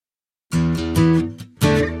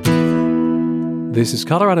This is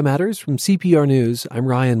Colorado Matters from CPR News. I'm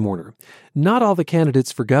Ryan Warner. Not all the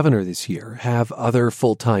candidates for governor this year have other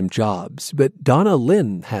full-time jobs, but Donna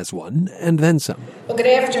Lynn has one, and then some. Well, good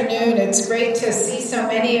afternoon. It's great to see so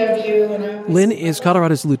many of you. Lynn is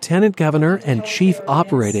Colorado's lieutenant governor and chief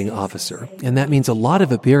operating officer, and that means a lot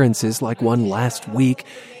of appearances like one last week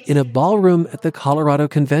in a ballroom at the Colorado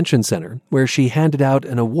Convention Center, where she handed out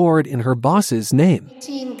an award in her boss's name.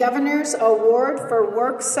 18 Governor's Award for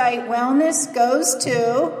Worksite Wellness goes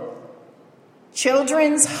to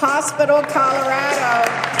Children's Hospital Colorado.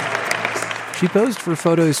 She posed for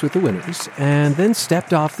photos with the winners and then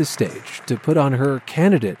stepped off the stage to put on her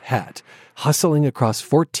candidate hat, hustling across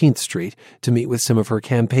 14th Street to meet with some of her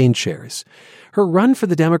campaign chairs. Her run for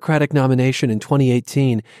the Democratic nomination in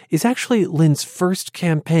 2018 is actually Lynn's first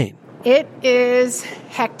campaign. It is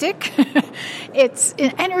hectic. It's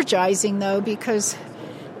energizing, though, because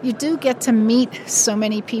you do get to meet so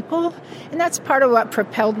many people, and that's part of what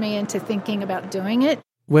propelled me into thinking about doing it.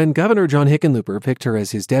 When Governor John Hickenlooper picked her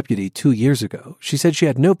as his deputy 2 years ago, she said she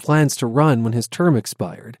had no plans to run when his term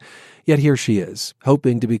expired. Yet here she is,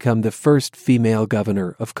 hoping to become the first female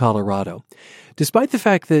governor of Colorado. Despite the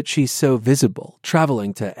fact that she's so visible,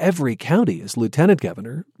 traveling to every county as lieutenant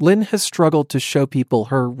governor, Lynn has struggled to show people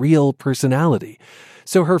her real personality.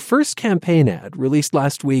 So her first campaign ad, released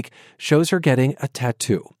last week, shows her getting a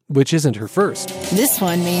tattoo, which isn't her first. This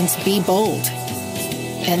one means be bold.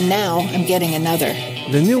 And now I'm getting another.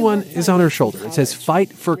 The new one is on her shoulder. It says,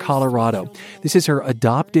 "Fight for Colorado." This is her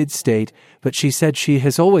adopted state, but she said she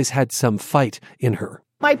has always had some fight in her.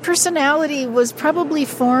 My personality was probably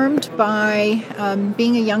formed by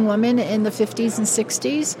being a young woman in the 50s and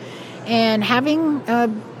 60s and having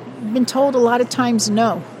been told a lot of times,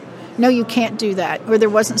 no, you can't do that, or there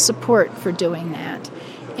wasn't support for doing that.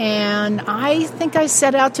 And I think I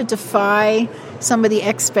set out to defy some of the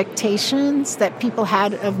expectations that people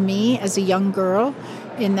had of me as a young girl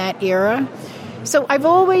in that era. So I've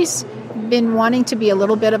always been wanting to be a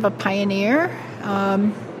little bit of a pioneer,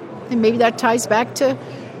 and maybe that ties back to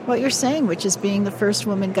what you're saying, which is being the first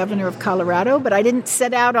woman governor of Colorado, but I didn't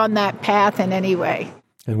set out on that path in any way.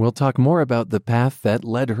 And we'll talk more about the path that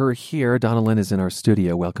led her here. Donna Lynn is in our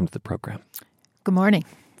studio. Welcome to the program. Good morning.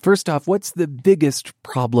 First off, what's the biggest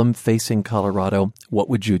problem facing Colorado? What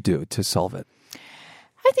would you do to solve it?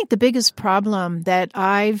 I think the biggest problem that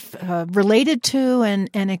I've related to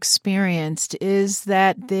and experienced is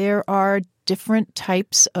that there are different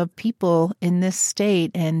types of people in this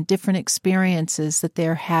state and different experiences that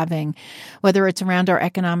they're having, whether it's around our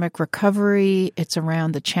economic recovery, it's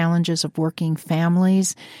around the challenges of working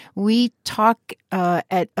families. We talk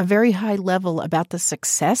at a very high level about the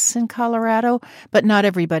success in Colorado, but not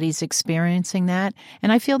everybody's experiencing that.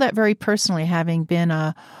 And I feel that very personally, having been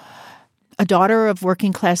a daughter of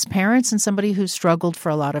working-class parents and somebody who struggled for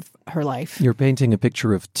a lot of her life. You're painting a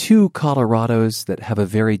picture of two Colorados that have a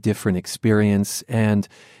very different experience, and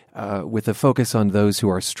with a focus on those who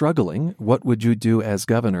are struggling, what would you do as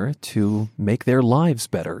governor to make their lives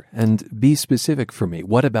better? And be specific for me.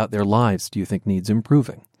 What about their lives do you think needs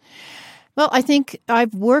improving? Well, I think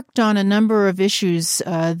I've worked on a number of issues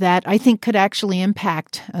that I think could actually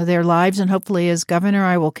impact their lives, and hopefully as governor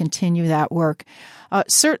I will continue that work.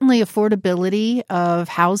 Certainly affordability of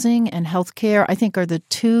housing and health care, I think, are the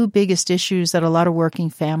two biggest issues that a lot of working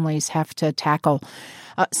families have to tackle.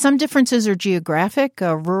 Some differences are geographic,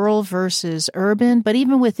 rural versus urban, but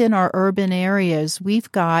even within our urban areas, we've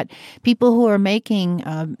got people who are making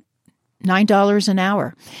 $9 an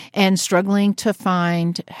hour and struggling to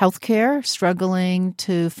find health care, struggling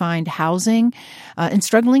to find housing, and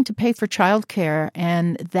struggling to pay for childcare.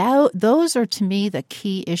 And those are, to me, the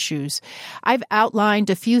key issues. I've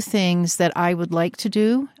outlined a few things that I would like to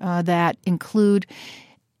do that include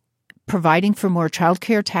providing for more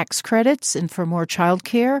childcare tax credits and for more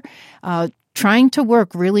childcare, trying to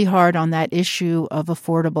work really hard on that issue of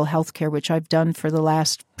affordable health care, which I've done for the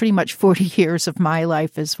last pretty much 40 years of my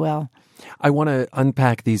life as well. I want to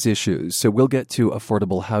unpack these issues, so we'll get to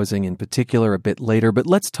affordable housing in particular a bit later, but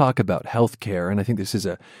let's talk about health care, and I think this is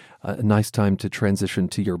a nice time to transition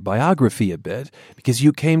to your biography a bit, because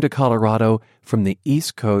you came to Colorado from the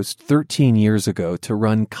East Coast 13 years ago to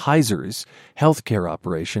run Kaiser's healthcare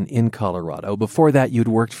operation in Colorado. Before that, you'd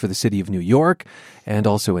worked for the city of New York and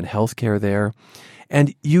also in healthcare there.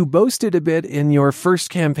 And you boasted a bit in your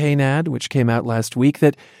first campaign ad, which came out last week,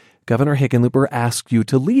 that Governor Hickenlooper asked you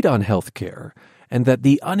to lead on health care and that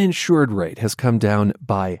the uninsured rate has come down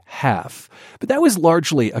by half. But that was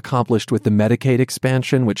largely accomplished with the Medicaid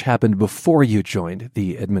expansion, which happened before you joined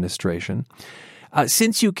the administration.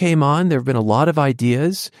 Since you came on, there have been a lot of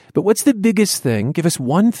ideas, but what's the biggest thing? Give us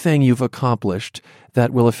one thing you've accomplished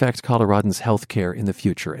that will affect Coloradans' health care in the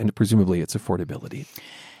future, and presumably it's affordability.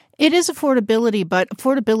 It is affordability, but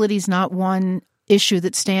affordability is not one issue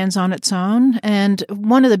that stands on its own. And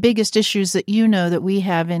one of the biggest issues that that we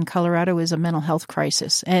have in Colorado is a mental health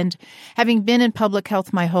crisis. And having been in public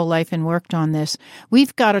health my whole life and worked on this,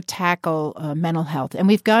 we've got to tackle mental health. And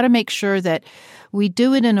we've got to make sure that we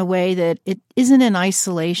do it in a way that it isn't in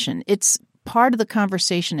isolation. It's part of the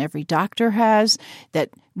conversation every doctor has, that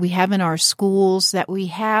we have in our schools, that we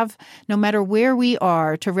have, no matter where we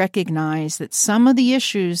are, to recognize that some of the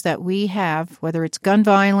issues that we have, whether it's gun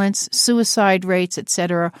violence, suicide rates,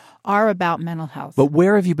 etc., are about mental health. But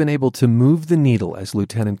where have you been able to move the needle as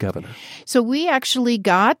lieutenant governor? So we actually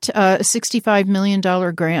got a $65 million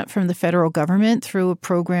grant from the federal government through a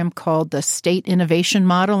program called the State Innovation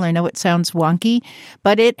Model. I know it sounds wonky,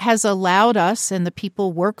 but it has allowed us, and the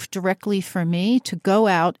people work directly for me, to go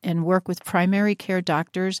out and work with primary care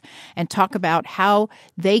doctors and talk about how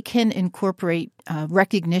they can incorporate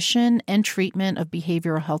recognition and treatment of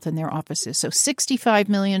behavioral health in their offices. So $65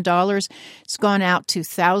 million has gone out to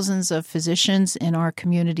thousands of physicians in our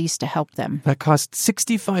communities to help them. That cost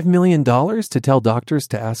 $65 million to tell doctors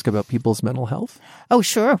to ask about people's mental health? Oh,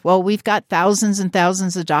 sure. Well, we've got thousands and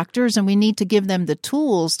thousands of doctors, and we need to give them the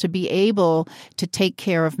tools to be able to take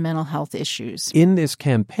care of mental health issues. In this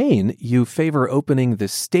campaign, you favor opening the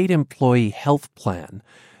state employee health plan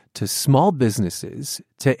to small businesses,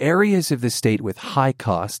 to areas of the state with high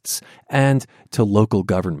costs, and to local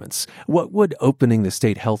governments. What would opening the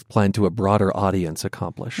state health plan to a broader audience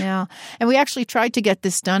accomplish? Yeah, and we actually tried to get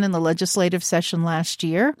this done in the legislative session last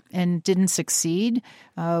year and didn't succeed.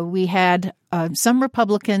 We had some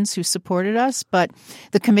Republicans who supported us, but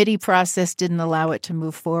the committee process didn't allow it to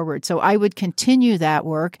move forward. So I would continue that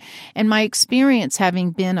work. And my experience,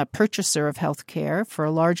 having been a purchaser of health care for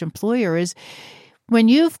a large employer, is when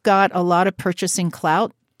you've got a lot of purchasing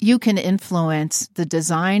clout, you can influence the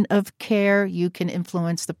design of care, you can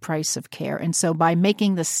influence the price of care. And so by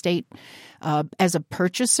making the state as a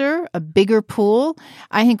purchaser, a bigger pool,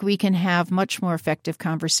 I think we can have much more effective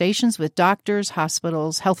conversations with doctors,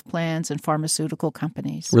 hospitals, health plans, and pharmaceutical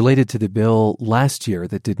companies. Related to the bill last year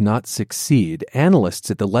that did not succeed, analysts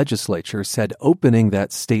at the legislature said opening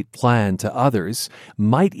that state plan to others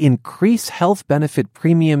might increase health benefit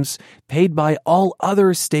premiums paid by all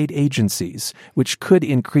other state agencies, which could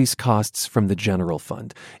increase costs from the general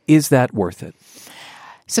fund. Is that worth it?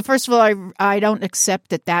 So first of all, I don't accept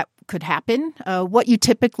that could happen. What you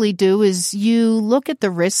typically do is you look at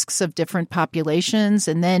the risks of different populations,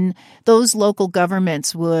 and then those local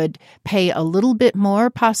governments would pay a little bit more,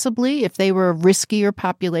 possibly, if they were riskier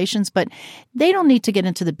populations, but they don't need to get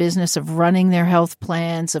into the business of running their health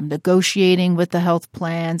plans, of negotiating with the health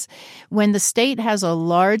plans. When the state has a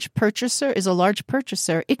large purchaser,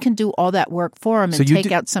 it can do all that work for them and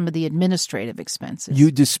take out some of the administrative expenses.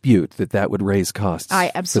 You dispute that would raise costs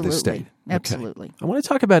for the state? Absolutely. Okay. I want to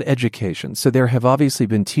talk about education. So there have obviously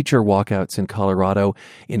been teacher walkouts in Colorado.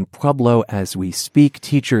 In Pueblo, as we speak,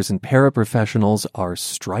 teachers and paraprofessionals are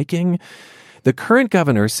striking. The current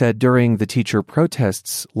governor said during the teacher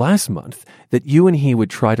protests last month that you and he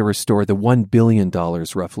would try to restore the $1 billion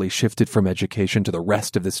roughly shifted from education to the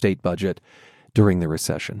rest of the state budget during the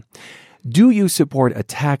recession. Do you support a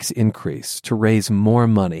tax increase to raise more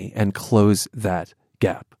money and close that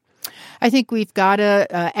gap? I think we've got to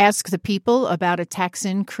ask the people about a tax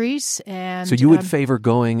increase. And so you would favor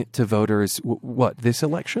going to voters, this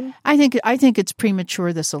election? I think it's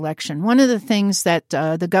premature this election. One of the things that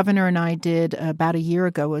the governor and I did about a year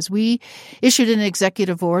ago was we issued an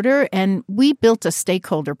executive order and we built a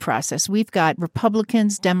stakeholder process. We've got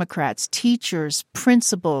Republicans, Democrats, teachers,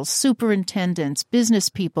 principals, superintendents, business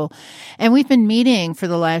people, and we've been meeting for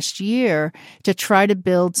the last year to try to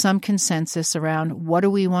build some consensus around what do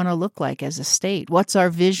we want to look like as a state? What's our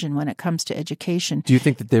vision when it comes to education? Do you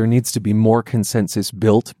think that there needs to be more consensus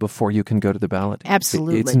built before you can go to the ballot?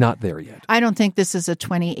 Absolutely. It's not there yet. I don't think this is a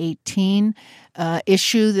 2018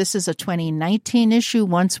 issue. This is a 2019 issue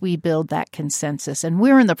once we build that consensus. And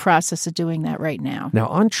we're in the process of doing that right now. Now,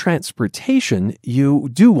 on transportation, you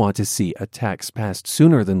do want to see a tax passed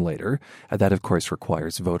sooner than later. That, of course,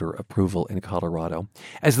 requires voter approval in Colorado.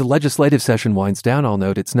 As the legislative session winds down, I'll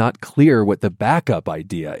note it's not clear what the backup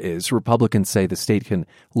idea is. Republicans say the state can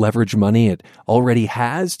leverage money it already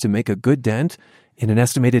has to make a good dent in an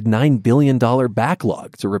estimated $9 billion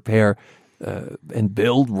backlog to repair and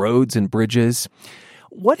build roads and bridges.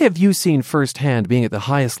 What have you seen firsthand being at the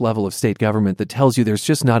highest level of state government that tells you there's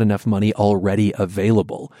just not enough money already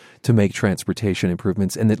available to make transportation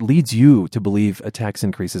improvements and that leads you to believe a tax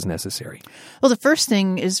increase is necessary? Well, the first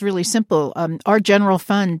thing is really simple. Our general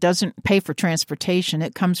fund doesn't pay for transportation.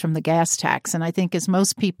 It comes from the gas tax. And I think as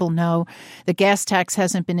most people know, the gas tax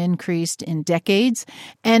hasn't been increased in decades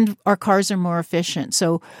and our cars are more efficient.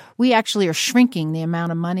 So we actually are shrinking the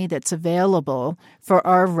amount of money that's available for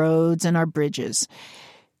our roads and our bridges.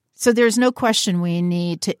 So there's no question we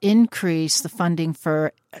need to increase the funding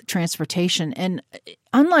for transportation. And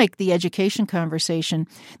unlike the education conversation,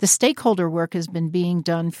 the stakeholder work has been being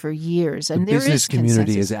done for years. And the there business is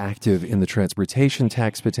community consensus. is active in the transportation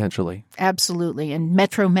tax potentially. Absolutely. And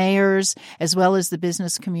metro mayors, as well as the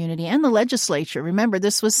business community and the legislature. Remember,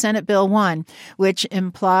 this was Senate Bill 1, which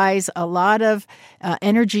implies a lot of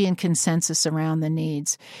energy and consensus around the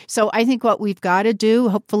needs. So I think what we've got to do,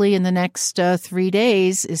 hopefully in the next 3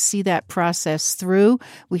 days, is see that process through.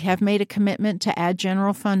 We have made a commitment to add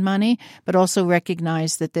general fund money, but also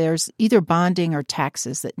recognize that there's either bonding or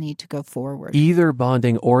taxes that need to go forward. Either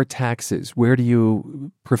bonding or taxes. Where do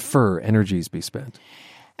you prefer energies be spent?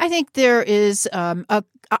 I think there is,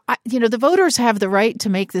 the voters have the right to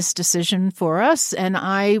make this decision for us, and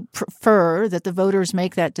I prefer that the voters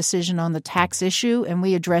make that decision on the tax issue and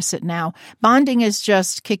we address it now. Bonding is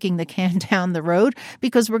just kicking the can down the road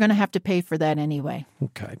because we're going to have to pay for that anyway.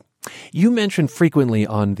 Okay. You mentioned frequently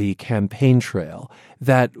on the campaign trail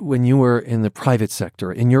that when you were in the private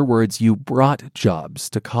sector, in your words, you brought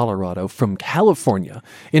jobs to Colorado from California,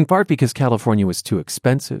 in part because California was too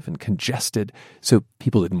expensive and congested, so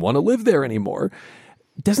people didn't want to live there anymore.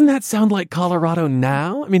 Doesn't that sound like Colorado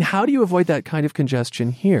now? I mean, how do you avoid that kind of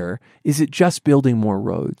congestion here? Is it just building more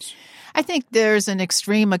roads? I think there's an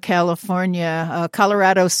extreme of California.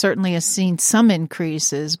 Colorado certainly has seen some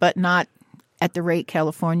increases, but not at the rate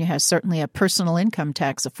California has. Certainly a personal income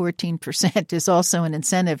tax of 14% is also an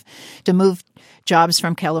incentive to move jobs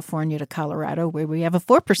from California to Colorado, where we have a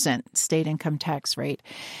 4% state income tax rate.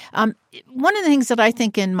 One of the things that I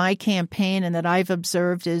think in my campaign and that I've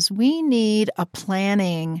observed is we need a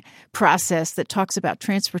planning process that talks about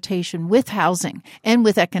transportation with housing and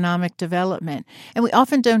with economic development. And we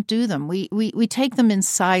often don't do them. We take them in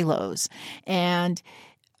silos. And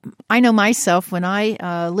I know myself, when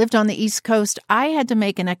I lived on the East Coast, I had to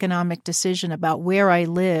make an economic decision about where I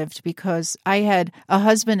lived because I had a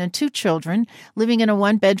husband and 2 children living in a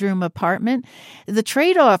 1-bedroom apartment. The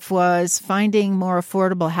trade-off was finding more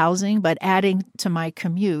affordable housing, but adding to my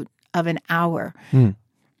commute of an hour.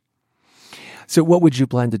 So what would you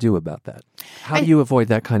plan to do about that? How do you avoid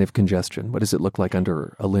that kind of congestion? What does it look like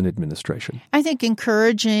under a Lynn administration? I think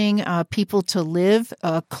encouraging people to live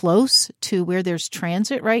close to where there's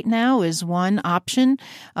transit right now is one option.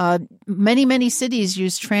 Many cities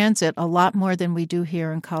use transit a lot more than we do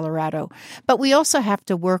here in Colorado. But we also have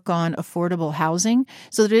to work on affordable housing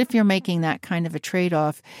so that if you're making that kind of a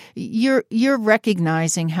trade-off, you're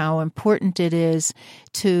recognizing how important it is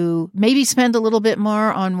to maybe spend a little bit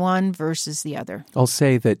more on one versus the other. I'll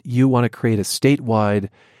say that you want to create a statewide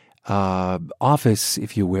office,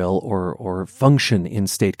 if you will, or function in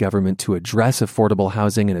state government to address affordable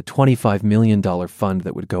housing and a $25 million fund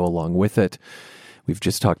that would go along with it. We've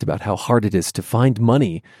just talked about how hard it is to find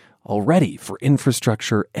money already for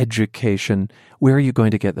infrastructure, education. Where are you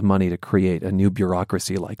going to get the money to create a new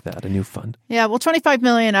bureaucracy like that, a new fund? Yeah, well, $25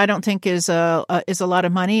 million I don't think is a lot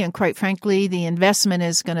of money, and quite frankly, the investment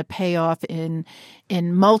is going to pay off in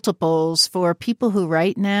multiples for people who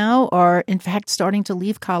right now are in fact starting to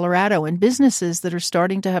leave Colorado and businesses that are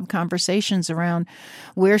starting to have conversations around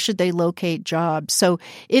where should they locate jobs. So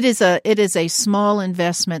it is a small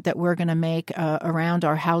investment that we're going to make around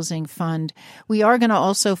our housing fund. We are going to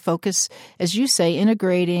also focus, as you say,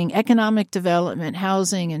 integrating economic development,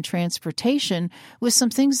 housing, and transportation with some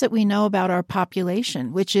things that we know about our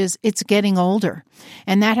population, which is it's getting older.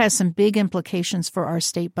 And that has some big implications for our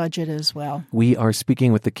state budget as well. We are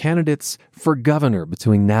speaking with the candidates for governor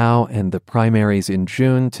between now and the primaries in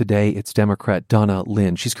June. Today, it's Democrat Donna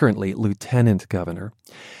Lind. She's currently lieutenant governor.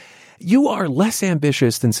 You are less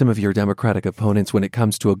ambitious than some of your Democratic opponents when it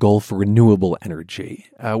comes to a goal for renewable energy,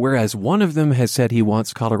 whereas one of them has said he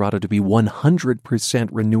wants Colorado to be 100%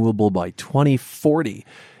 renewable by 2040.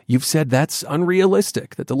 You've said that's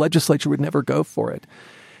unrealistic, that the legislature would never go for it.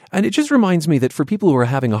 And it just reminds me that for people who are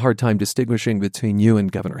having a hard time distinguishing between you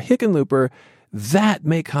and Governor Hickenlooper, that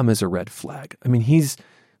may come as a red flag. I mean, he's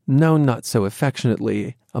known not so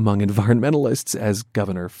affectionately among environmentalists as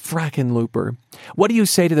Governor Frackenlooper. What do you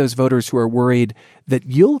say to those voters who are worried that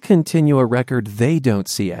you'll continue a record they don't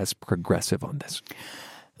see as progressive on this?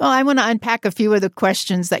 Well, I want to unpack a few of the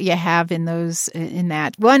questions that you have in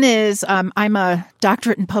that. One is, I'm a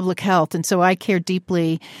doctorate in public health, and so I care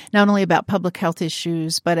deeply not only about public health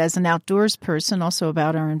issues, but as an outdoors person, also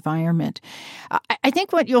about our environment. I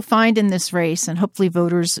think what you'll find in this race, and hopefully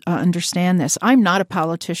voters understand this, I'm not a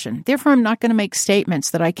politician. Therefore, I'm not going to make statements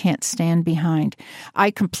that I can't stand behind. I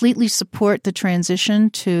completely support the transition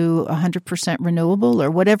to 100% renewable, or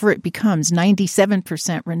whatever it becomes,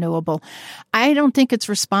 97% renewable. I don't think it's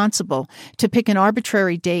responsible to pick an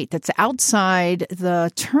arbitrary date that's outside the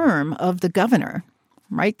term of the governor.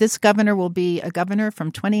 Right? This governor will be a governor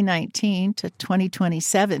from 2019 to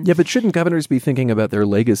 2027. Yeah, but shouldn't governors be thinking about their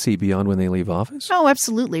legacy beyond when they leave office? Oh,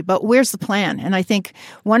 absolutely. But where's the plan? And I think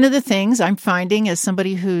one of the things I'm finding as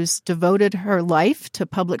somebody who's devoted her life to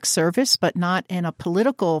public service, but not in a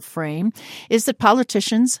political frame, is that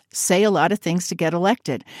politicians say a lot of things to get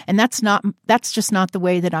elected. And that's just not the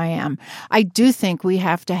way that I am. I do think we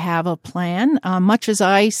have to have a plan, much as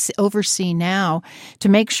I oversee now, to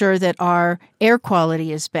make sure that our air quality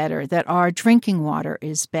is better, that our drinking water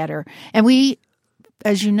is better. And we,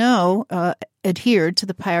 as you know, adhered to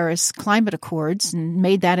the Paris Climate Accords and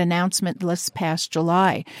made that announcement this past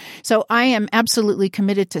July. So I am absolutely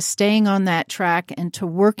committed to staying on that track and to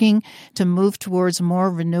working to move towards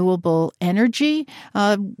more renewable energy.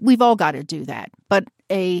 We've all got to do that. But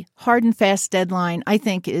a hard and fast deadline, I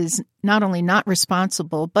think, is not only not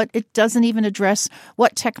responsible, but it doesn't even address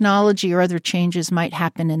what technology or other changes might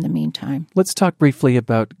happen in the meantime. Let's talk briefly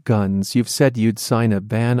about guns. You've said you'd sign a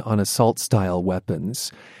ban on assault-style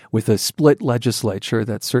weapons. With a split legislature,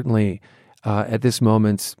 that's certainly, at this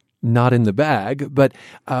moment, not in the bag. But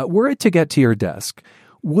were it to get to your desk,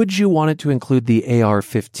 would you want it to include the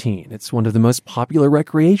AR-15? It's one of the most popular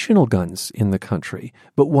recreational guns in the country,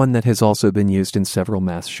 but one that has also been used in several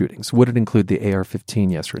mass shootings. Would it include the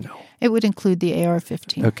AR-15, yes or no? It would include the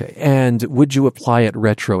AR-15. Okay. And would you apply it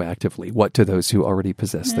retroactively? What to those who already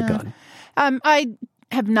possess the gun? I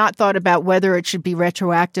have not thought about whether it should be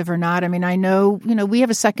retroactive or not. I mean, I know, we have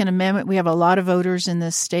a Second Amendment. We have a lot of voters in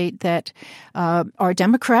this state that are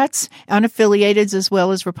Democrats, unaffiliated, as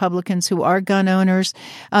well as Republicans who are gun owners.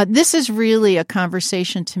 This is really a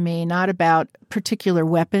conversation to me, not about particular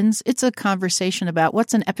weapons. It's a conversation about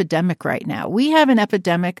what's an epidemic right now. We have an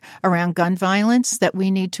epidemic around gun violence that we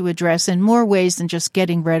need to address in more ways than just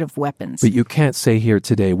getting rid of weapons. But you can't say here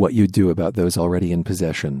today what you do about those already in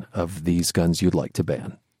possession of these guns you'd like to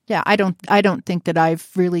ban. Yeah, I don't think that I've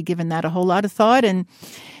really given that a whole lot of thought, and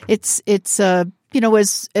it's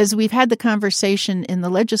as we've had the conversation in the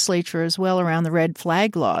legislature as well around the red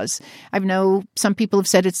flag laws. I know some people have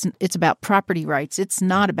said it's about property rights. It's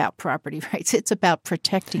not about property rights. It's about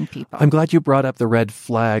protecting people. I'm glad you brought up the red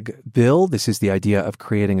flag bill. This is the idea of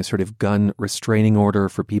creating a sort of gun restraining order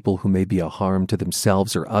for people who may be a harm to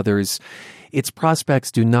themselves or others. Its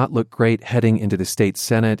prospects do not look great heading into the state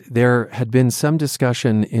Senate. There had been some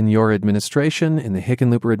discussion in your administration, in the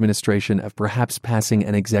Hickenlooper administration, of perhaps passing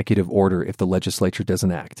an executive order if the legislature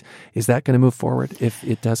doesn't act. Is that going to move forward if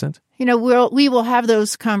it doesn't? We will have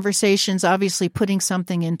those conversations. Obviously, putting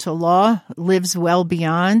something into law lives well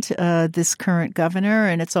beyond this current governor,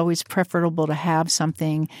 and it's always preferable to have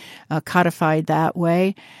something codified that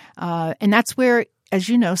way. And that's where, as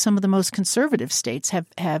you know, some of the most conservative states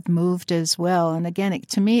have moved as well. And again,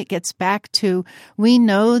 to me, it gets back to, we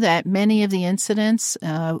know that many of the incidents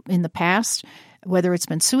in the past, whether it's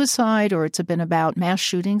been suicide or it's been about mass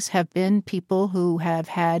shootings, have been people who have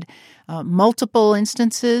had multiple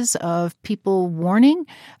instances of people warning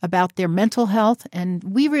about their mental health. And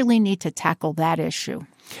we really need to tackle that issue.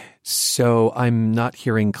 So I'm not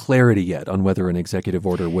hearing clarity yet on whether an executive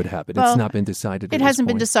order would happen. It's not been decided. It hasn't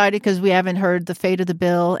been decided because we haven't heard the fate of the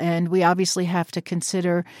bill, and we obviously have to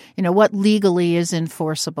consider, what legally is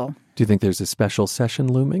enforceable. Do you think there's a special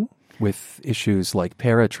session looming with issues like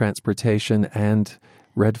paratransportation and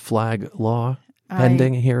red flag law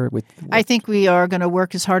pending here? I think we are going to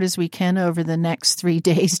work as hard as we can over the next 3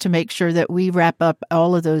 days to make sure that we wrap up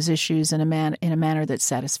all of those issues in a manner that's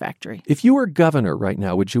satisfactory. If you were governor right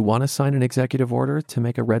now, would you want to sign an executive order to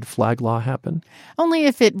make a red flag law happen? Only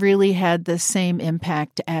if it really had the same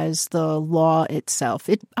impact as the law itself.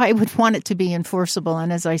 I would want it to be enforceable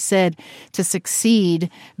and, as I said, to succeed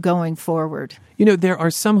going forward. There are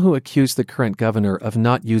some who accuse the current governor of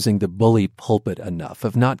not using the bully pulpit enough,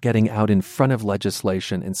 of not getting out in front of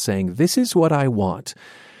legislation and saying, this is what I want.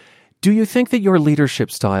 Do you think that your leadership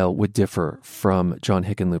style would differ from John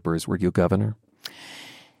Hickenlooper's were you governor?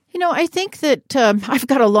 I think that I've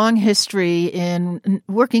got a long history in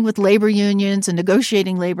working with labor unions and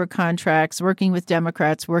negotiating labor contracts, working with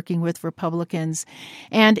Democrats, working with Republicans,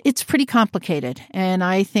 and it's pretty complicated. And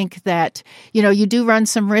I think that, you do run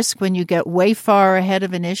some risk when you get way far ahead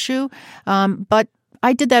of an issue, but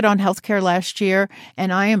I did that on healthcare last year,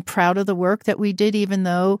 and I am proud of the work that we did, even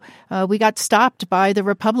though we got stopped by the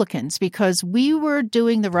Republicans because we were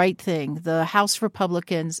doing the right thing. The House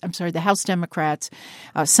Democrats,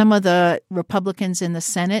 some of the Republicans in the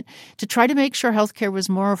Senate, to try to make sure healthcare was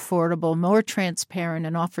more affordable, more transparent,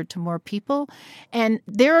 and offered to more people. And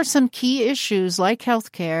there are some key issues like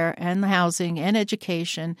healthcare and housing and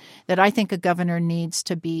education that I think a governor needs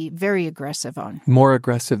to be very aggressive on. More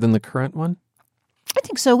aggressive than the current one? I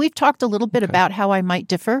think so. We've talked a little bit about how I might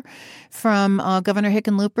differ from Governor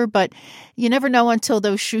Hickenlooper, but you never know until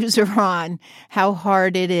those shoes are on how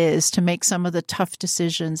hard it is to make some of the tough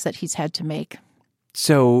decisions that he's had to make.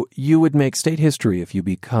 So you would make state history if you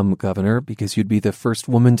become governor because you'd be the first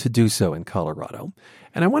woman to do so in Colorado.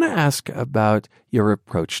 And I want to ask about your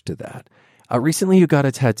approach to that. Recently, you got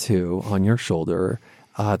a tattoo on your shoulder.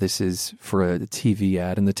 This is for a TV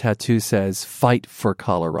ad, and the tattoo says, "Fight for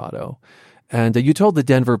Colorado." And you told the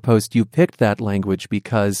Denver Post you picked that language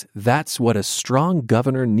because that's what a strong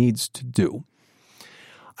governor needs to do.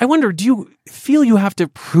 I wonder, do you feel you have to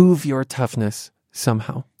prove your toughness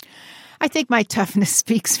somehow? I think my toughness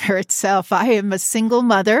speaks for itself. I am a single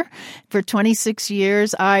mother for 26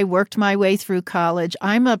 years. I worked my way through college.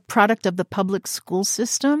 I'm a product of the public school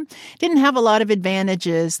system. Didn't have a lot of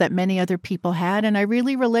advantages that many other people had, and I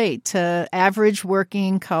really relate to average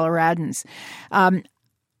working Coloradans.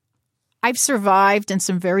 I've survived in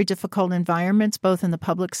some very difficult environments, both in the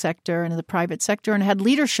public sector and in the private sector, and had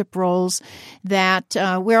leadership roles that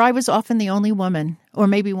where I was often the only woman, or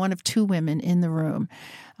maybe one of two women in the room.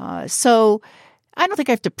 So I don't think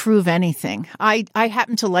I have to prove anything. I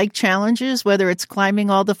happen to like challenges, whether it's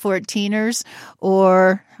climbing all the 14ers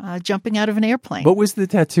or jumping out of an airplane. What was the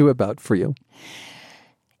tattoo about for you?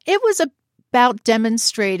 It was about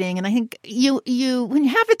demonstrating. And I think you when you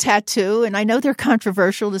have a tattoo, and I know they're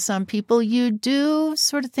controversial to some people, you do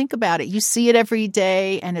sort of think about it. You see it every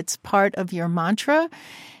day, and it's part of your mantra.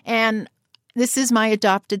 And this is my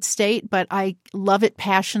adopted state, but I love it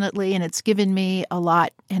passionately, and it's given me a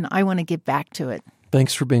lot, and I want to give back to it.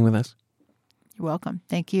 Thanks for being with us. You're welcome.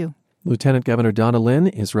 Thank you. Lieutenant Governor Donna Lynne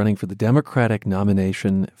is running for the Democratic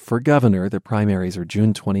nomination for governor. The primaries are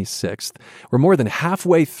June 26th. We're more than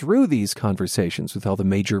halfway through these conversations with all the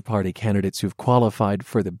major party candidates who've qualified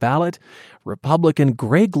for the ballot. Republican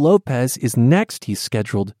Greg Lopez is next. He's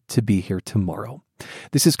scheduled to be here tomorrow.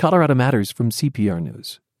 This is Colorado Matters from CPR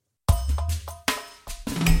News.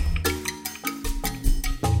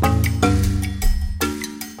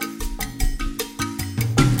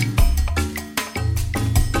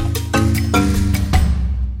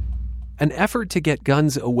 An effort to get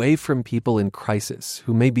guns away from people in crisis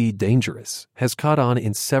who may be dangerous has caught on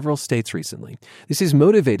in several states recently. This is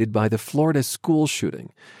motivated by the Florida school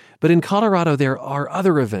shooting. But in Colorado, there are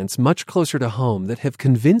other events much closer to home that have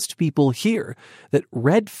convinced people here that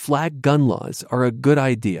red flag gun laws are a good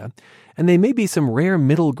idea, and they may be some rare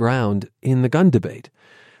middle ground in the gun debate.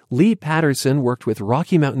 Lee Patterson worked with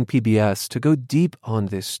Rocky Mountain PBS to go deep on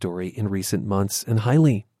this story in recent months. And hi,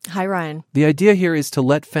 Lee. Hi, Ryan. The idea here is to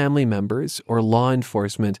let family members or law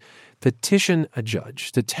enforcement petition a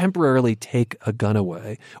judge to temporarily take a gun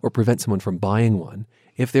away or prevent someone from buying one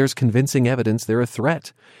if there's convincing evidence they're a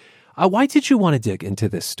threat. Why did you want to dig into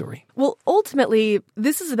this story? Well, ultimately,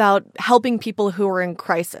 this is about helping people who are in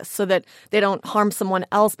crisis so that they don't harm someone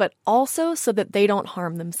else, but also so that they don't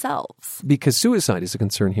harm themselves. Because suicide is a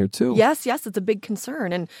concern here, too. Yes, it's a big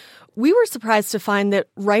concern. And we were surprised to find that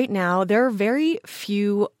right now there are very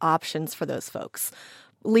few options for those folks.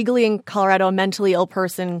 Legally in Colorado, a mentally ill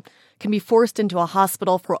person can be forced into a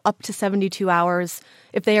hospital for up to 72 hours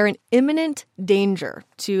if they are in imminent danger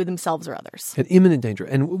to themselves or others. An imminent danger.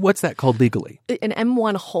 And what's that called legally? An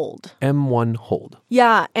M1 hold. M1 hold.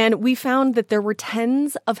 Yeah, and we found that there were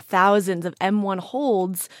tens of thousands of M1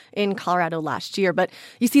 holds in Colorado last year. But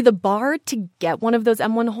you see, the bar to get one of those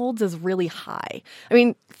M1 holds is really high. I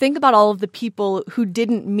mean, think about all of the people who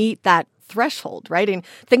didn't meet that threshold, right? And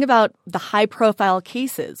think about the high-profile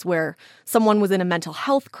cases where someone was in a mental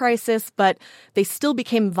health crisis, but they still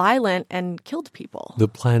became violent and killed people. The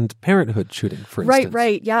Planned Parenthood shooting, for instance.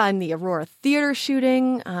 Right. Yeah, and the Aurora Theater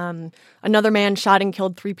shooting. Another man shot and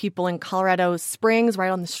killed 3 people in Colorado Springs, right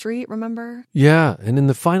on the street, remember? Yeah, and in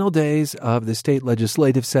the final days of the state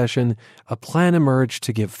legislative session, a plan emerged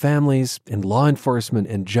to give families and law enforcement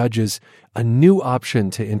and judges a new option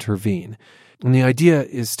to intervene. And the idea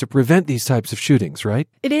is to prevent these types of shootings, right?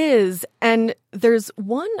 It is. And there's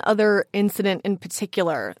one other incident in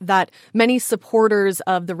particular that many supporters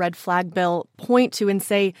of the red flag bill point to and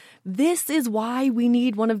say, this is why we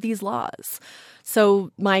need one of these laws.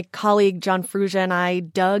 So my colleague John Ferrugia and I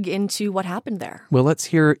dug into what happened there. Well, let's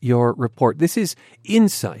hear your report. This is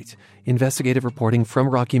Insight, investigative reporting from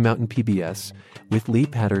Rocky Mountain PBS with Lee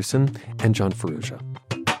Patterson and John Ferrugia.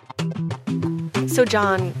 So,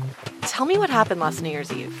 John, tell me what happened last New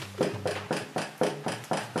Year's Eve.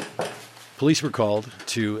 Police were called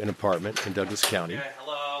to an apartment in Douglas County. Okay,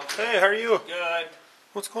 hello. Hey, how are you? Good.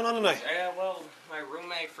 What's going on tonight? Yeah, well, my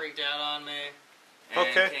roommate freaked out on me.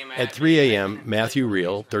 Okay. At 3 a.m., Matthew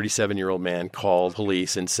Reel, 37-year-old man, called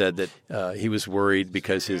police and said that he was worried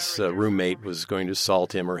because his roommate was going to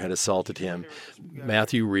assault him or had assaulted him.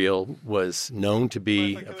 Matthew Reel was known to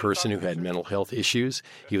be a person who had mental health issues.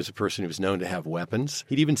 He was a person who was known to have weapons.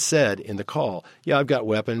 He'd even said in the call, yeah, I've got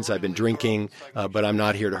weapons, I've been drinking, but I'm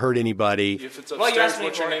not here to hurt anybody. If it's upstairs,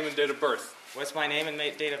 what's your name and date of birth? What's my name and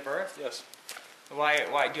date of birth? Yes.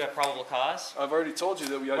 Why do you have probable cause? I've already told you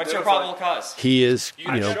that we identified... What's your probable cause? He is,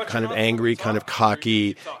 kind of angry, kind of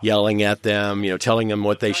cocky, yelling at them, telling them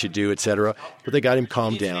what they should do, etc. But they got him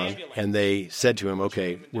calmed down, and they said to him,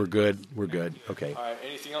 okay, we're good, okay. All right,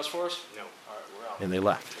 anything else for us? No. All right, we're out. And they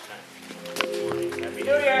left. Happy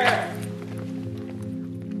New Year!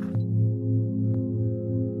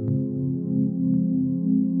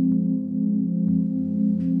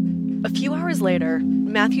 A few hours later,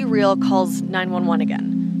 Matthew Reel calls 911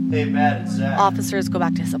 again. Hey, Matt, it's Zach. Officers go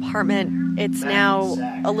back to his apartment. It's now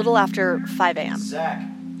a little after 5 a.m. Zach.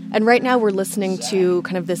 And right now we're listening to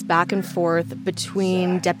kind of this back and forth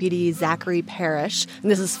between Deputy Zachary Parrish, and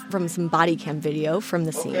this is from some body cam video from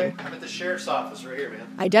the scene. Okay, I'm at the sheriff's office right here,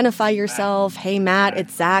 man. Identify yourself. Hey, Matt,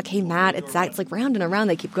 it's Zach. Hey, Matt, it's Zach. It's like round and around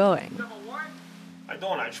they keep going. I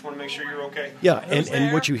don't. I just want to make sure you're okay. Yeah,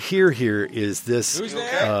 and what you hear here is this.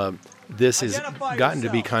 This has gotten to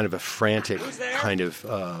be kind of a frantic, kind of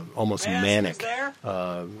almost manic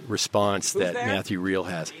response that Matthew Reel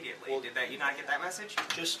has. Did you not get that message?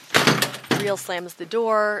 Reel slams the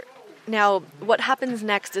door. Now, what happens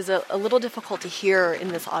next is a little difficult to hear in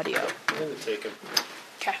this audio. We're going to take him.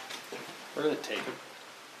 Okay. We're going to take him.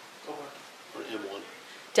 On M1.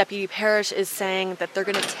 Deputy Parrish is saying that they're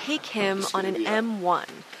going to take him on an M1.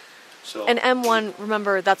 So, An M1,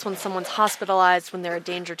 remember, that's when someone's hospitalized when they're a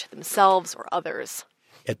danger to themselves or others.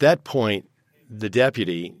 At that point, the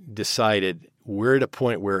deputy decided we're at a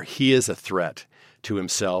point where he is a threat to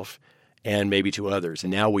himself and maybe to others. And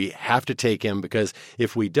now we have to take him because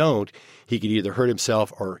if we don't, he could either hurt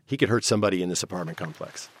himself or he could hurt somebody in this apartment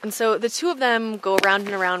complex. And so the two of them go around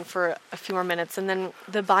and around for a few more minutes, and then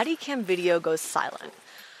the body cam video goes silent.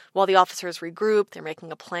 While the officers regroup, they're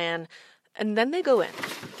making a plan, and then they go in.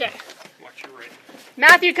 Okay. Watch your right.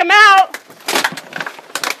 Matthew, come out!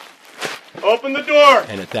 open the door!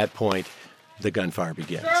 And at that point, the gunfire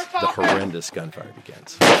begins. The horrendous gunfire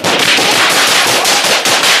begins.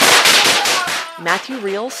 Matthew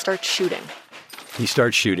Reel starts shooting. He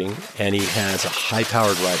starts shooting, and he has a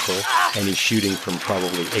high-powered rifle, and he's shooting from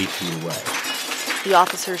probably 8 feet away. The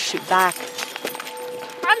officers shoot back.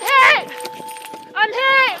 I'm hit! I'm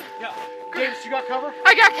hit! Yeah. James, you got cover?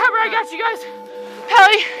 I got cover, I got you guys.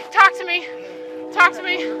 Pelly, talk to me. Talk to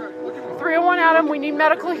me. 301 Adam, we need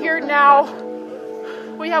medical here now.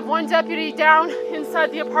 We have one deputy down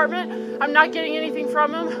inside the apartment. I'm not getting anything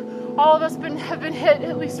from him. All of us have been hit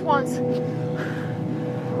at least once.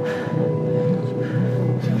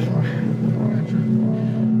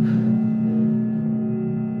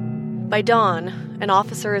 By dawn, an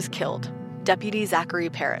officer is killed, Deputy Zachary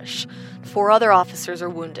Parrish. 4 other officers are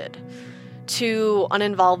wounded. 2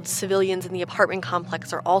 uninvolved civilians in the apartment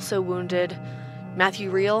complex are also wounded.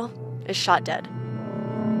 Matthew Reel is shot dead.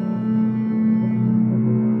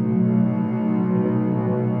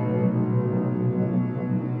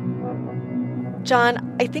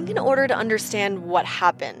 John, I think in order to understand what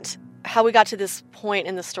happened, how we got to this point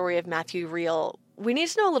in the story of Matthew Reel, we need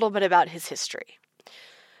to know a little bit about his history.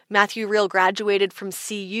 Matthew Reel graduated from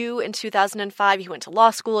CU in 2005. He went to law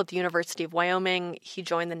school at the University of Wyoming. He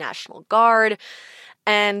joined the National Guard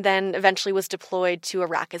and then eventually was deployed to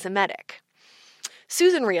Iraq as a medic.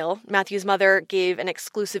 Susan Reel, Matthew's mother, gave an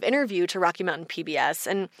exclusive interview to Rocky Mountain PBS.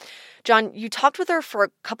 And John, you talked with her for a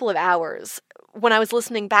couple of hours. When I was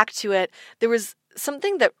listening back to it, there was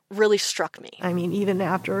something that really struck me. I mean, even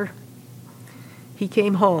after he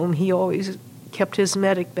came home, he always kept his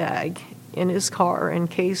medic bag in his car in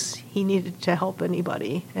case he needed to help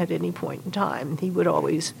anybody at any point in time. He would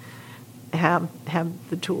always have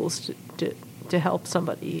the tools to help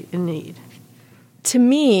somebody in need. To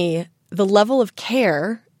me, the level of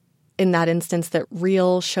care in that instance that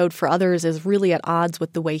Real showed for others is really at odds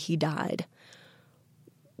with the way he died.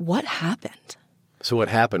 What happened? So what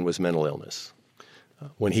happened was mental illness.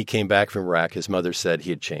 When he came back from Iraq, his mother said he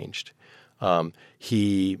had changed.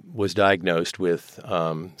 He was diagnosed with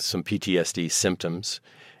some PTSD symptoms,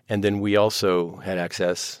 and then we also had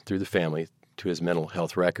access through the family to his mental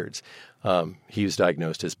health records. He was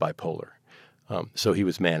diagnosed as bipolar. So he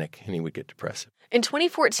was manic, and he would get depressive. In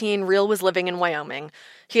 2014, Real was living in Wyoming.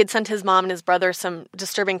 He had sent his mom and his brother some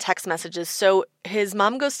disturbing text messages, so his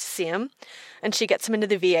mom goes to see him, and she gets him into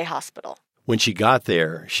the VA hospital. When she got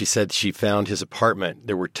there, she said she found his apartment.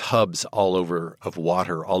 There were tubs all over of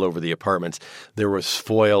water all over the apartments. There was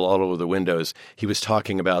foil all over the windows. He was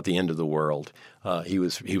talking about the end of the world. He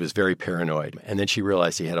was very paranoid. And then she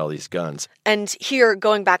realized he had all these guns. And here,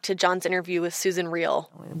 going back to John's interview with Susan Real.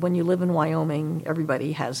 When you live in Wyoming,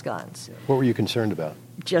 everybody has guns. What were you concerned about?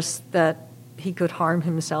 Just that he could harm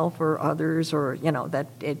himself or others, or, that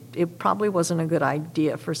it probably wasn't a good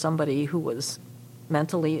idea for somebody who was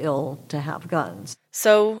mentally ill to have guns.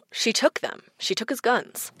 So she took them. She took his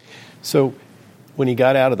guns. So when he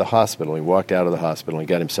got out of the hospital, he walked out of the hospital and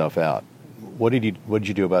got himself out. What did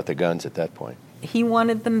you do about the guns at that point? He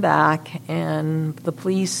wanted them back, and the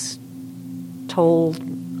police told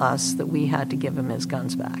us that we had to give him his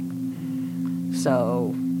guns back.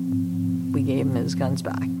 So we gave him his guns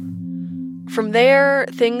back. From there,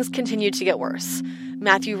 things continued to get worse.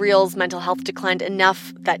 Matthew Real's mental health declined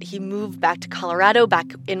enough that he moved back to Colorado, back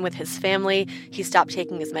in with his family. He stopped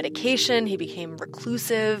taking his medication. He became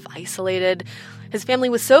reclusive, isolated. His family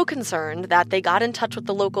was so concerned that they got in touch with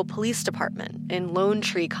the local police department in Lone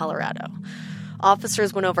Tree, Colorado.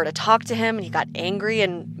 Officers went over to talk to him, and he got angry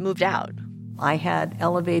and moved out. I had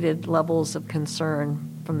elevated levels of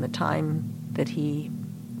concern from the time that he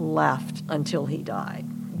left until he died.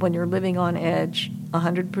 When you're living on edge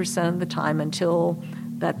 100% of the time until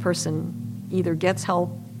that person either gets help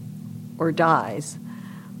or dies,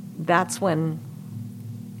 that's when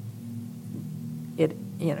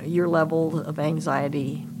your level of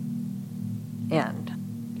anxiety end.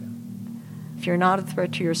 If you're not a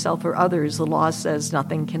threat to yourself or others, the law says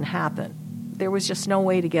nothing can happen. There was just no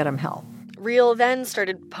way to get him help. Real then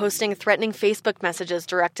started posting threatening Facebook messages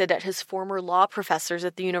directed at his former law professors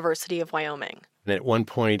at the University of Wyoming. And at one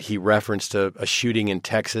point, he referenced a shooting in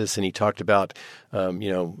Texas, and he talked about,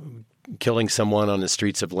 killing someone on the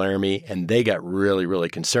streets of Laramie, and they got really, really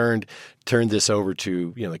concerned, turned this over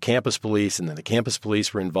to, the campus police, and then the campus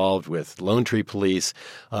police were involved with Lone Tree police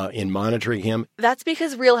in monitoring him. That's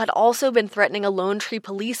because Real had also been threatening a Lone Tree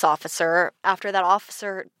police officer after that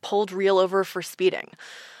officer pulled Real over for speeding.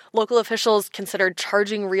 Local officials considered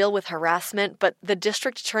charging Real with harassment, but the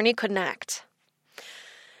district attorney couldn't act.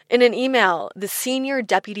 In an email, the senior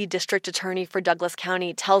deputy district attorney for Douglas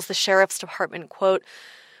County tells the sheriff's department, quote,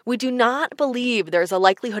 "We do not believe there's a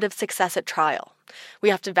likelihood of success at trial. We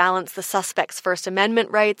have to balance the suspect's First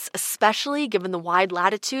Amendment rights, especially given the wide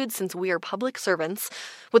latitude since we are public servants,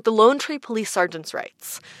 with the Lone Tree police sergeant's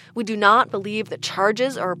rights. We do not believe that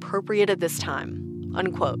charges are appropriate at this time."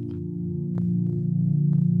 Unquote.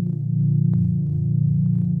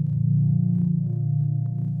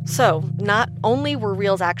 So, not only were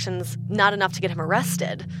Real's actions not enough to get him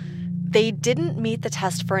arrested, they didn't meet the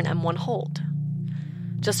test for an M1 hold.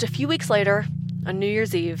 Just a few weeks later, on New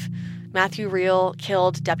Year's Eve, Matthew Real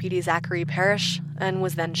killed Deputy Zachary Parrish and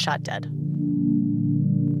was then shot dead.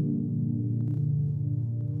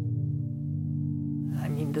 I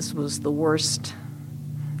mean, this was the worst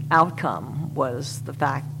outcome, was the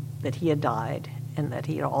fact that he had died and that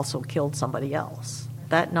he had also killed somebody else.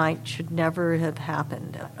 That night should never have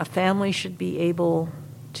happened. A family should be able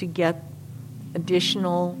to get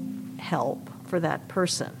additional help for that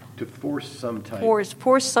person. To force some type.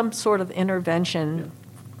 Force some sort of intervention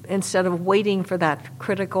instead of waiting for that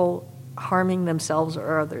critical harming themselves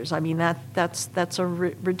or others. I mean, that's a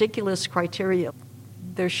ridiculous criteria.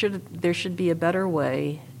 There should be a better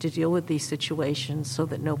way to deal with these situations so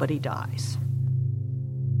that nobody dies.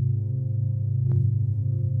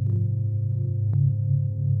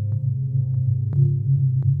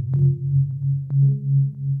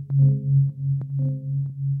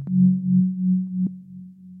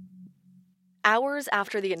 Hours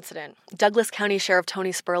after the incident, Douglas County Sheriff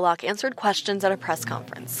Tony Spurlock answered questions at a press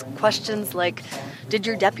conference. Questions like, did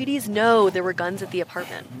your deputies know there were guns at the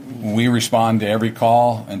apartment? We respond to every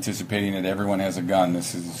call anticipating that everyone has a gun.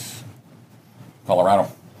 This is Colorado.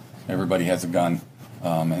 Everybody has a gun.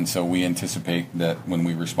 And so we anticipate that when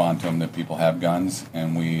we respond to them that people have guns,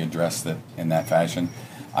 and we address that in that fashion.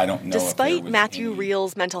 I don't know. Despite Matthew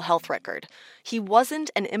Reel's mental health record, he wasn't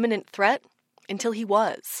an imminent threat until he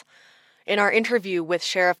was. In our interview with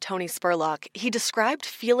Sheriff Tony Spurlock, he described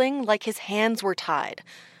feeling like his hands were tied,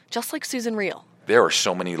 just like Susan Reel. There are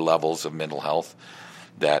so many levels of mental health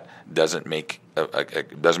that doesn't make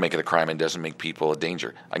it a crime and doesn't make people a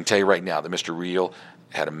danger. I can tell you right now that Mr. Reel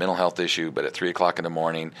had a mental health issue, but at 3 o'clock in the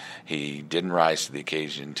morning, he didn't rise to the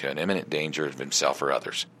occasion to an imminent danger of himself or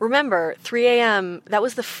others. Remember, 3 a.m., that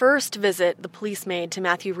was the first visit the police made to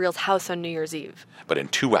Matthew Reel's house on New Year's Eve. But in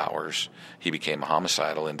 2 hours, he became a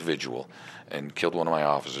homicidal individual and killed one of my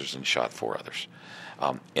officers and shot 4 others.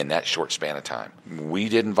 In that short span of time. We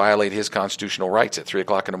didn't violate his constitutional rights at 3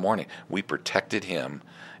 o'clock in the morning. We protected him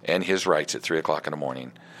and his rights at 3 o'clock in the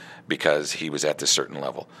morning because he was at this certain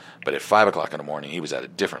level. But at 5 o'clock in the morning, he was at a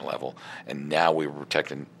different level, and now we were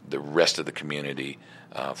protecting the rest of the community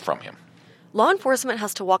from him. Law enforcement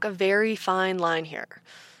has to walk a very fine line here.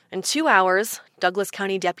 In 2 hours, Douglas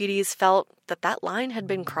County deputies felt that that line had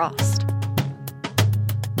been crossed.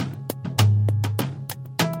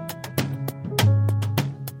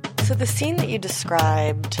 So the scene that you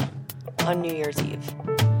described on New Year's Eve,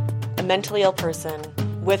 a mentally ill person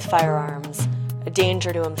with firearms, a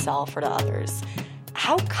danger to himself or to others,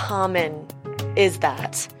 how common is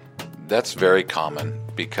that? That's very common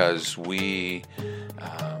because we've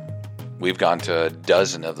gone to a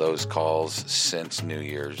dozen of those calls since New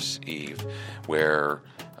Year's Eve where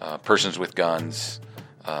persons with guns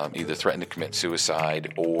either threatened to commit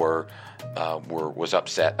suicide or was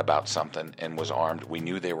upset about something and was armed. We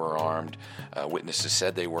knew they were armed. Witnesses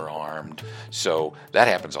said they were armed. So that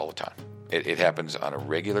happens all the time. It happens on a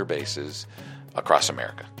regular basis across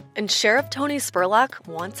America. And Sheriff Tony Spurlock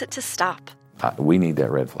wants it to stop. We need that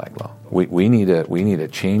red flag law. We need a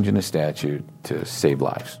change in the statute to save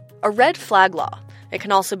lives. A red flag law. It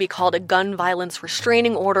can also be called a gun violence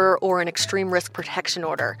restraining order or an extreme risk protection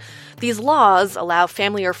order. These laws allow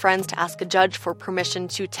family or friends to ask a judge for permission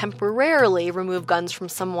to temporarily remove guns from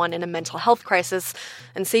someone in a mental health crisis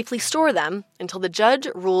and safely store them until the judge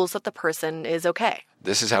rules that the person is okay.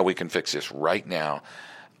 This is how we can fix this right now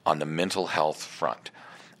on the mental health front,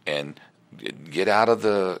 and get out of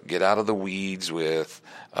the weeds with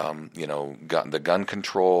the gun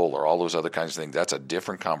control or all those other kinds of things. That's a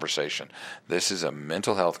different conversation. This is a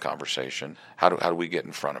mental health conversation. How do we get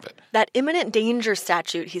in front of it? That imminent danger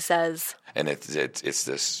statute, he says. And it's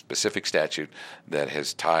this specific statute that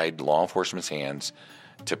has tied law enforcement's hands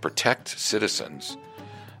to protect citizens,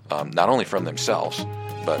 not only from themselves,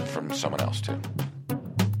 but from someone else too.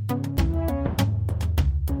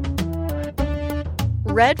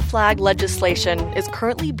 Red flag legislation is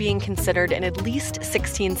currently being considered in at least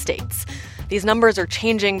 16 states. These numbers are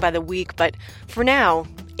changing by the week, but for now,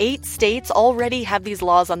 8 states already have these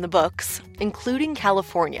laws on the books, including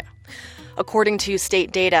California. According to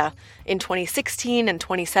state data, in 2016 and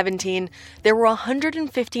 2017, there were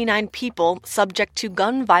 159 people subject to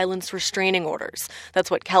gun violence restraining orders.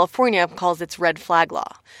 That's what California calls its red flag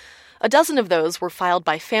law. A dozen of those were filed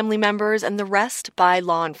by family members and the rest by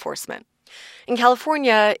law enforcement. In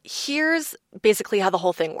California, here's basically how the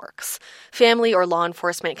whole thing works. Family or law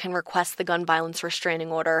enforcement can request the gun violence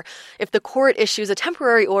restraining order. If the court issues a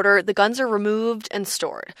temporary order, the guns are removed and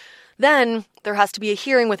stored. Then there has to be a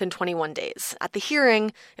hearing within 21 days. At the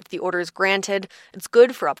hearing, if the order is granted, it's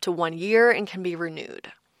good for up to 1 year and can be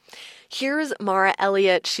renewed. Here's Mara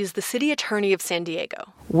Elliott. She's the city attorney of San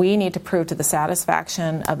Diego. We need to prove to the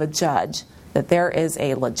satisfaction of a judge that there is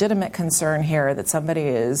a legitimate concern here that somebody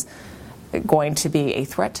is going to be a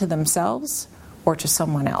threat to themselves or to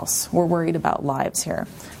someone else. We're worried about lives here.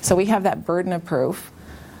 So we have that burden of proof.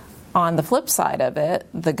 On the flip side of it,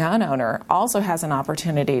 the gun owner also has an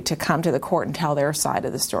opportunity to come to the court and tell their side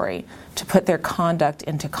of the story, to put their conduct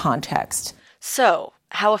into context. So,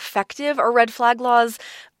 how effective are red flag laws?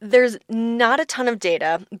 There's not a ton of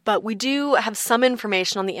data, but we do have some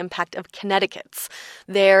information on the impact of Connecticut's.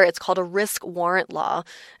 There, it's called a risk warrant law,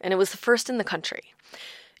 and it was the first in the country.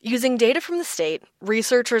 Using data from the state,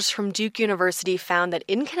 researchers from Duke University found that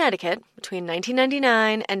in Connecticut, between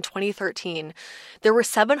 1999 and 2013, there were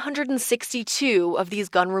 762 of these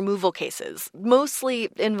gun removal cases, mostly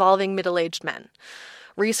involving middle-aged men.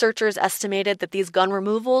 Researchers estimated that these gun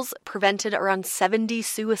removals prevented around 70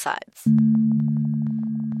 suicides.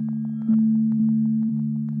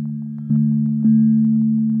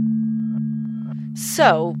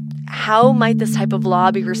 So, how might this type of law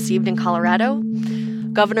be received in Colorado?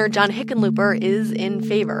 Governor John Hickenlooper is in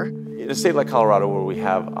favor. In a state like Colorado, where we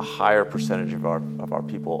have a higher percentage of our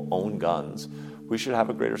people own guns, we should have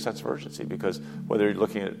a greater sense of urgency, because whether you're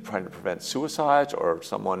looking at trying to prevent suicides or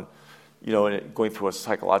someone, going through a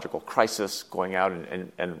psychological crisis, going out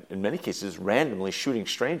and in many cases randomly shooting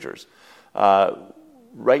strangers,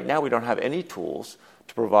 right now we don't have any tools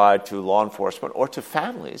to provide to law enforcement or to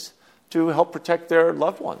families to help protect their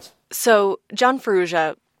loved ones. So, John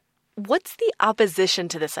Farrugia, what's the opposition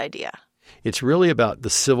to this idea? It's really about the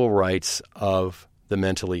civil rights of the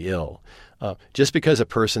mentally ill. Just because a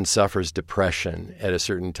person suffers depression at a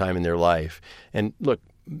certain time in their life, and look,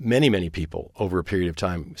 many people over a period of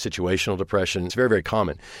time, situational depression, it's very, very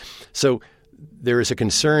common. So there is a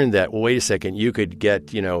concern that, well, wait a second, you could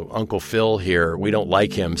get, Uncle Phil here. We don't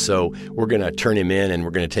like him, so we're going to turn him in and we're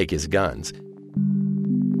going to take his guns.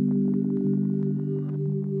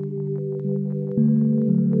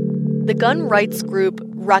 The gun rights group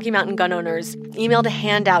Rocky Mountain Gun Owners emailed a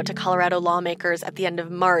handout to Colorado lawmakers at the end of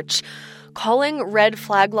March calling red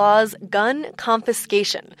flag laws gun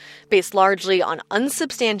confiscation, based largely on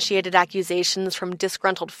unsubstantiated accusations from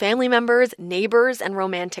disgruntled family members, neighbors, and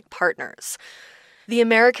romantic partners. The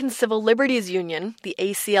American Civil Liberties Union, the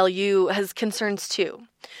ACLU, has concerns too.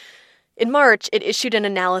 In March, it issued an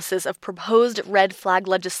analysis of proposed red flag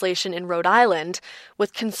legislation in Rhode Island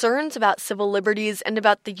with concerns about civil liberties and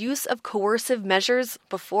about the use of coercive measures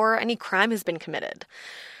before any crime has been committed.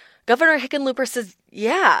 Governor Hickenlooper says,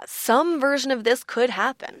 some version of this could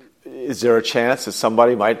happen. Is there a chance that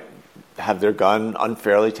somebody might have their gun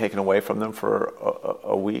unfairly taken away from them for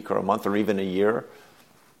a week or a month or even a year?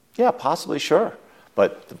 Yeah, possibly, sure.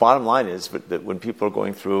 But the bottom line is that when people are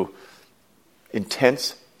going through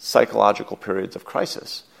intense psychological periods of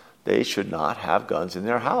crisis, they should not have guns in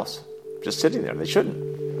their house, just sitting there. They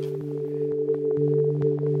shouldn't.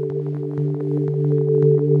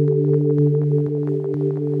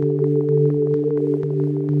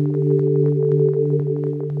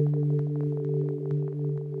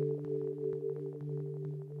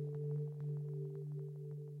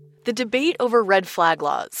 The debate over red flag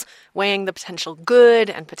laws, weighing the potential good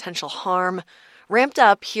and potential harm, ramped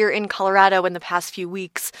up here in Colorado in the past few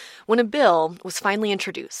weeks when a bill was finally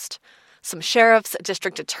introduced. Some sheriffs,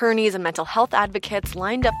 district attorneys, and mental health advocates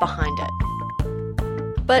lined up behind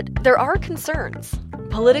it. But there are concerns.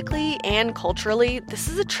 Politically and culturally, this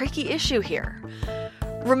is a tricky issue here.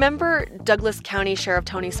 Remember Douglas County Sheriff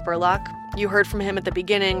Tony Spurlock? You heard from him at the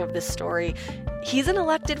beginning of this story. He's an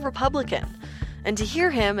elected Republican. And to hear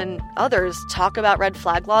him and others talk about red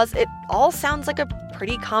flag laws, it all sounds like a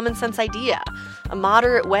pretty common sense idea, a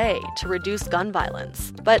moderate way to reduce gun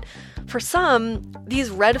violence. But for some, these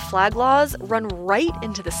red flag laws run right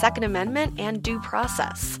into the Second Amendment and due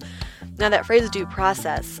process. Now, that phrase due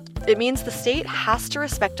process, it means the state has to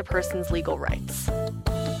respect a person's legal rights.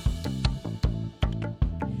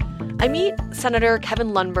 I meet Senator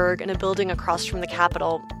Kevin Lundberg in a building across from the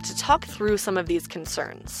Capitol to talk through some of these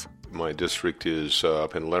concerns. My district is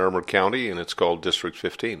up in Larimer County, and it's called District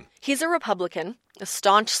 15. He's a Republican, a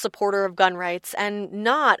staunch supporter of gun rights, and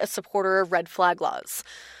not a supporter of red flag laws.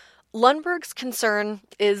 Lundberg's concern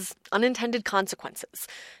is unintended consequences.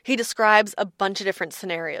 He describes a bunch of different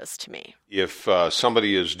scenarios to me. If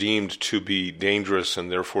somebody is deemed to be dangerous and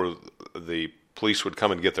therefore the police would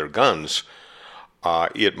come and get their guns,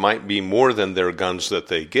 it might be more than their guns that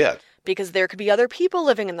they get. Because there could be other people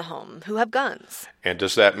living in the home who have guns. And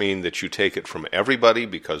does that mean that you take it from everybody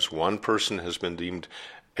because one person has been deemed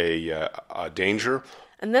a danger?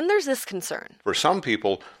 And then there's this concern. For some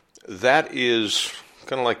people, that is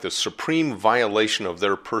kind of like the supreme violation of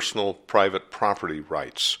their personal private property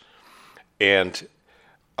rights. And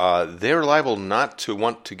they're liable not to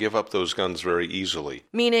want to give up those guns very easily.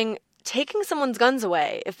 Meaning, taking someone's guns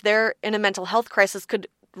away, if they're in a mental health crisis, could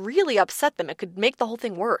really upset them. It could make the whole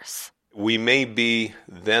thing worse. We may be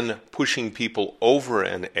then pushing people over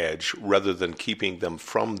an edge rather than keeping them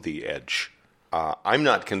from the edge. I'm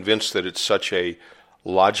not convinced that it's such a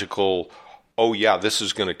logical, this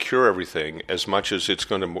is going to cure everything, as much as it's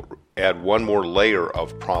going to add one more layer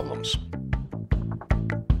of problems.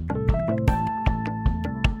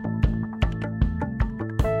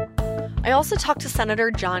 I also talked to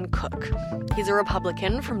Senator John Cook. He's a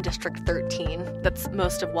Republican from District 13, that's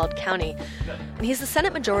most of Weld County, and he's the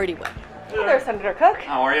Senate Majority Whip. Hello there, Senator Cook.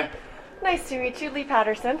 How are you? Nice to meet you, Lee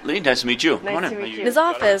Patterson. Lee, nice to meet you. Nice to meet you. In his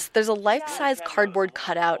office, there's a life-size cardboard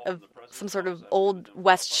cutout of some sort of old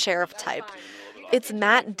West Sheriff type. It's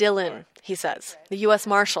Matt Dillon, he says, the U.S.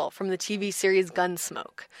 Marshal from the TV series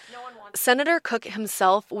Gunsmoke. Senator Cook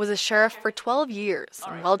himself was a sheriff for 12 years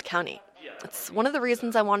in Weld County. It's one of the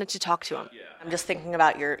reasons I wanted to talk to him. I'm just thinking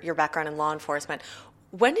about your background in law enforcement.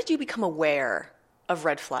 When did you become aware of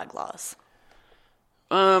red flag laws?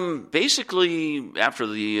 Basically, after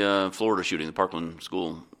the Florida shooting, the Parkland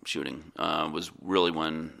school shooting, was really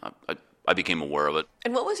when I became aware of it.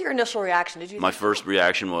 And what was your initial reaction? My first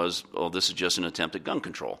reaction was, this is just an attempt at gun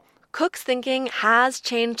control. Cook's thinking has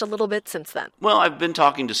changed a little bit since then. Well, I've been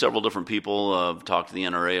talking to several different people. I've talked to the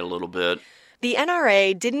NRA a little bit. The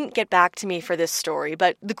NRA didn't get back to me for this story,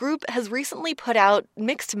 but the group has recently put out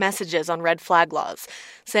mixed messages on red flag laws,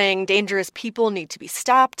 saying dangerous people need to be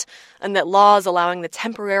stopped, and that laws allowing the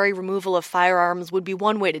temporary removal of firearms would be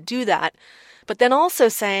one way to do that, but then also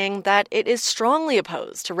saying that it is strongly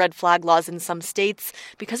opposed to red flag laws in some states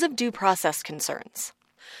because of due process concerns.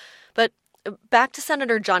 But back to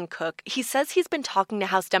Senator John Cook, he says he's been talking to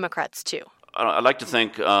House Democrats too. I'd like to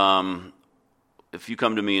think if you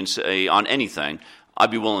come to me and say on anything,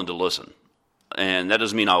 I'd be willing to listen. And that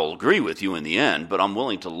doesn't mean I will agree with you in the end, but I'm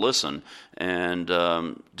willing to listen and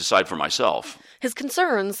decide for myself. His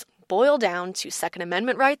concerns boil down to Second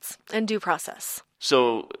Amendment rights and due process.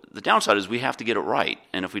 So the downside is we have to get it right.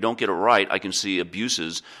 And if we don't get it right, I can see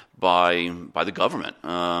abuses by the government,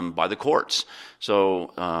 by the courts.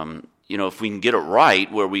 So, if we can get it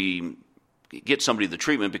right where we get somebody the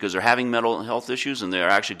treatment because they're having mental health issues and they're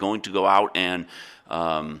actually going to go out and,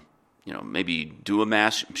 maybe do a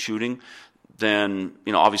mass shooting, then,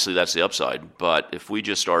 obviously that's the upside. But if we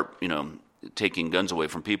just start, taking guns away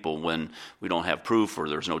from people when we don't have proof or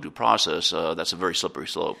there's no due process, that's a very slippery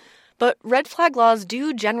slope. But red flag laws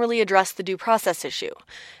do generally address the due process issue.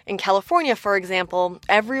 In California, for example,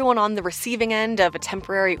 everyone on the receiving end of a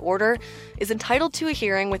temporary order is entitled to a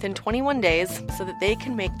hearing within 21 days so that they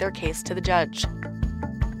can make their case to the judge.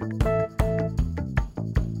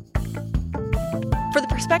 For the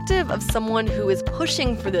perspective of someone who is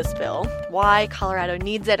pushing for this bill, why Colorado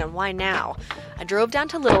needs it and why now, I drove down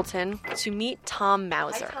to Littleton to meet Tom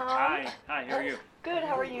Mauser. Hi, how are you? Good,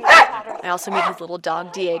 how are you? I also meet his little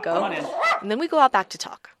dog, Diego, and then we go out back to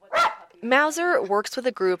talk. Mauser works with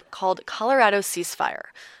a group called Colorado Ceasefire.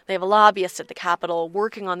 They have a lobbyist at the Capitol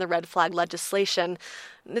working on the red flag legislation.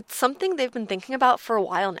 It's something they've been thinking about for a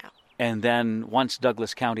while now. And then once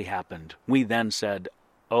Douglas County happened, we then said,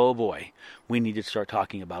 oh boy, we need to start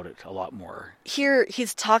talking about it a lot more. Here,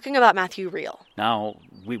 he's talking about Matthew Reel. Now,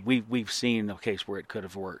 we've seen a case where it could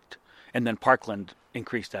have worked. And then Parkland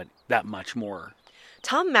increased that much more.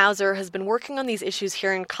 Tom Mauser has been working on these issues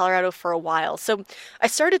here in Colorado for a while, so I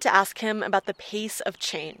started to ask him about the pace of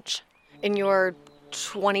change. In your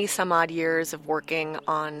 20-some-odd years of working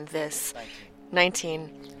on this, 19,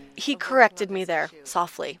 he corrected me there,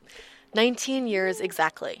 softly. 19 years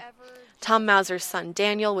exactly. Tom Mauser's son,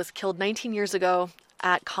 Daniel, was killed 19 years ago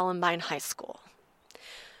at Columbine High School.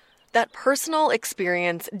 That personal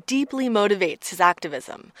experience deeply motivates his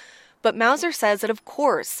activism. But Mauser says that, of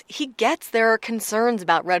course, he gets there are concerns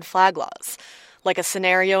about red flag laws, like a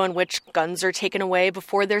scenario in which guns are taken away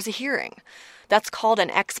before there's a hearing. That's called an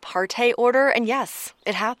ex parte order, and yes,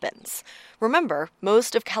 it happens. Remember,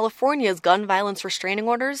 most of California's gun violence restraining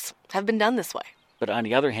orders have been done this way. But on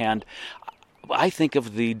the other hand, I think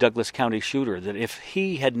of the Douglas County shooter, that if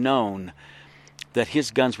he had known that his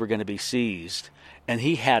guns were going to be seized, and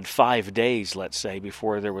he had 5 days, let's say,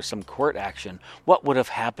 before there was some court action, what would have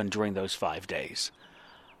happened during those 5 days?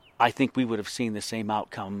 I think we would have seen the same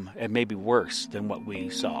outcome, and maybe worse than what we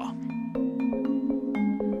saw.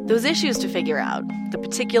 Those issues to figure out, the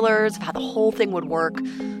particulars of how the whole thing would work,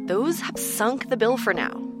 those have sunk the bill for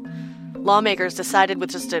now. Lawmakers decided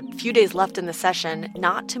with just a few days left in the session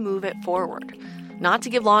not to move it forward, not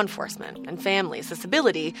to give law enforcement and families this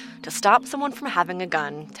ability to stop someone from having a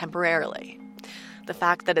gun temporarily. The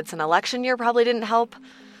fact that it's an election year probably didn't help.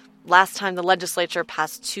 Last time the legislature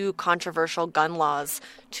passed 2 controversial gun laws,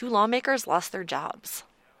 2 lawmakers lost their jobs.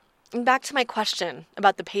 And back to my question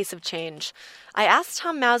about the pace of change. I asked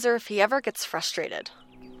Tom Mauser if he ever gets frustrated.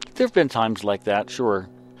 There have been times like that, sure.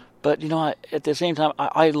 But, at the same time,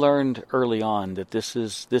 I learned early on that this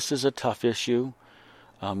is a tough issue.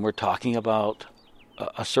 We're talking about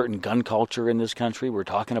a certain gun culture in this country. We're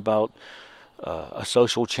talking about a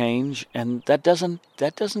social change, and that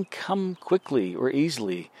doesn't come quickly or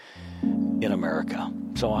easily in America.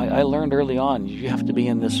 So I learned early on you have to be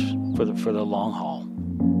in this for the long haul.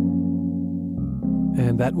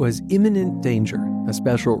 And that was Imminent Danger, a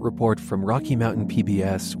special report from Rocky Mountain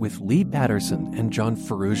PBS with Lee Patterson and John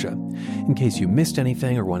Ferrugia. In case you missed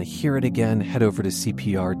anything or want to hear it again, head over to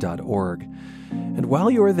CPR.org. And while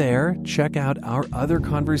you're there, check out our other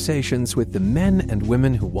conversations with the men and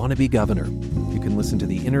women who want to be governor. You can listen to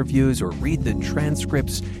the interviews or read the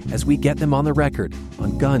transcripts as we get them on the record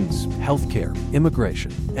on guns, healthcare,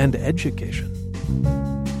 immigration, and education.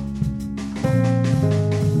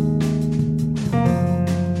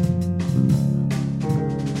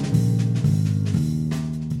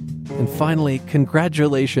 finally,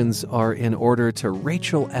 congratulations are in order to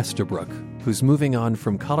Rachel Estabrook, who's moving on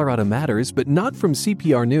from Colorado Matters, but not from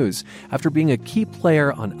CPR News. After being a key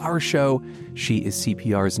player on our show, she is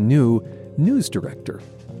CPR's new news director.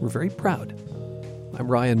 We're very proud. I'm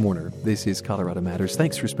Ryan Warner. This is Colorado Matters.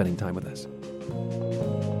 Thanks for spending time with us.